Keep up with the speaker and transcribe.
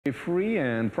A free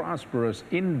and prosperous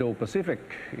Indo-Pacific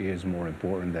is more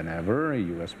important than ever,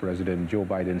 U.S. President Joe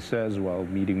Biden says while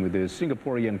meeting with his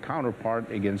Singaporean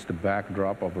counterpart against the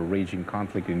backdrop of a raging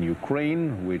conflict in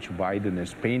Ukraine, which Biden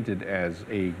has painted as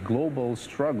a global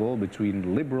struggle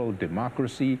between liberal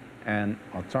democracy and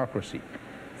autocracy.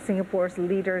 Singapore's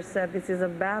leader said this is a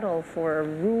battle for a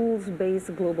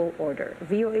rules-based global order.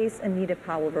 VOA's Anita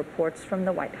Powell reports from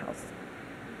the White House.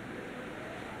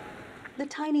 The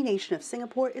tiny nation of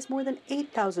Singapore is more than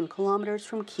 8,000 kilometers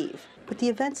from Kyiv, but the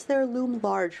events there loom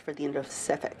large for the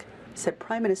Indo-Pacific, said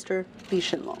Prime Minister Lee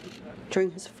Hsien Loong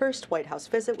during his first White House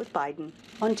visit with Biden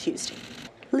on Tuesday.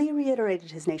 Lee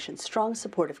reiterated his nation's strong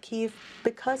support of Kyiv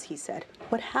because, he said,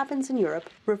 what happens in Europe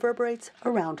reverberates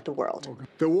around the world.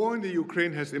 The war in the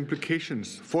Ukraine has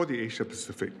implications for the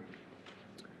Asia-Pacific.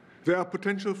 There are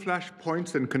potential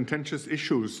flashpoints and contentious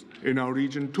issues in our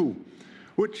region too,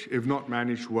 which, if not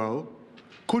managed well,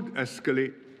 could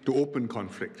escalate to open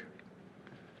conflict.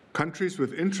 Countries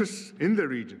with interests in the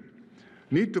region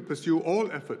need to pursue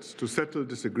all efforts to settle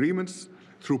disagreements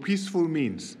through peaceful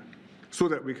means so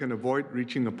that we can avoid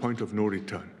reaching a point of no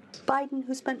return. Biden,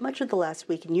 who spent much of the last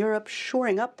week in Europe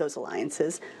shoring up those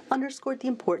alliances, underscored the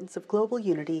importance of global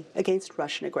unity against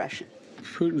Russian aggression.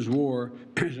 Putin's war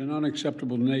is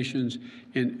unacceptable to nations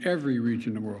in every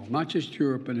region of the world, not just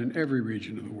Europe, but in every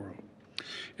region of the world.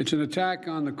 It's an attack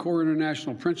on the core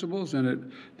international principles that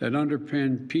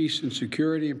underpin peace and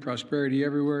security and prosperity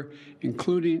everywhere,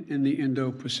 including in the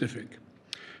Indo-Pacific.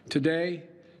 Today,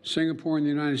 Singapore and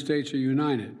the United States are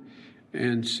united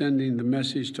and sending the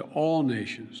message to all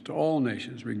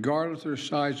nations, regardless of their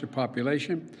size or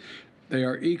population. They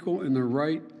are equal in their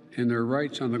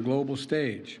rights on the global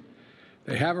stage.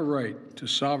 They have a right to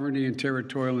sovereignty and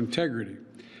territorial integrity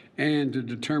and to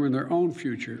determine their own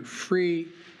future free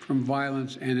from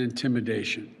violence and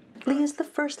intimidation. Lee is the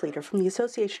first leader from the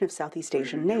Association of Southeast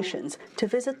Asian Nations to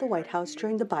visit the White House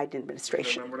during the Biden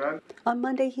administration. On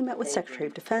Monday, he met with Secretary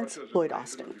of Defense Lloyd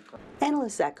Austin.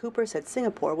 Analyst Zach Cooper said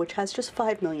Singapore, which has just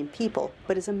 5 million people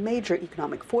but is a major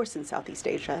economic force in Southeast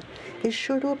Asia, is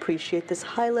sure to appreciate this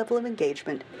high level of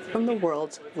engagement from the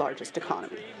world's largest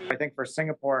economy. I think for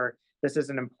Singapore, this is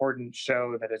an important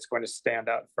show that it's going to stand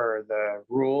up for the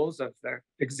rules of the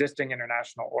existing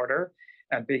international order.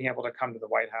 And being able to come to the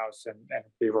White House and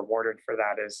be rewarded for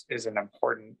that is an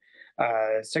important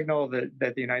signal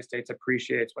that the United States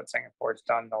appreciates what Singapore's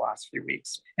done the last few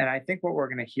weeks. And I think what we're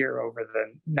going to hear over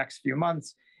the next few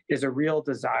months is a real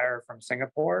desire from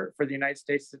Singapore for the United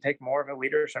States to take more of a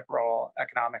leadership role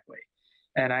economically.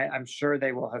 And I'm sure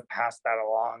they will have passed that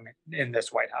along in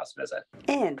this White House visit.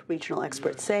 And regional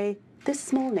experts say this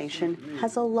small nation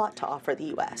has a lot to offer the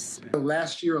U.S.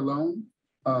 Last year alone,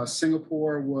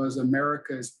 Singapore was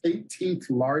America's 18th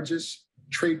largest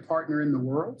trade partner in the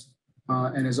world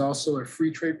and is also a free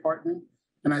trade partner.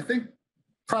 And I think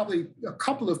probably a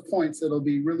couple of points that'll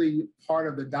be really part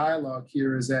of the dialogue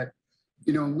here is that,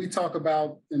 we talk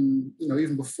about,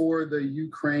 even before the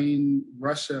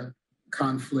Ukraine-Russia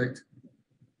conflict,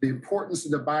 the importance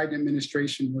of the Biden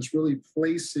administration was really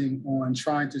placing on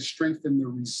trying to strengthen the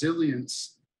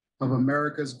resilience of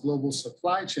America's global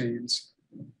supply chains.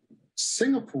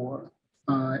 Singapore,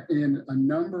 in a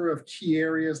number of key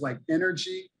areas like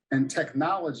energy and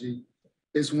technology,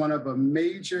 is one of a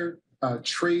major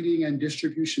trading and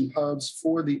distribution hubs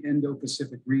for the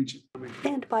Indo-Pacific region.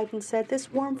 And Biden said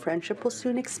this warm friendship will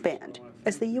soon expand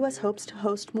as the U.S. hopes to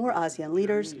host more ASEAN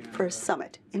leaders for a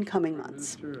summit in coming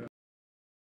months.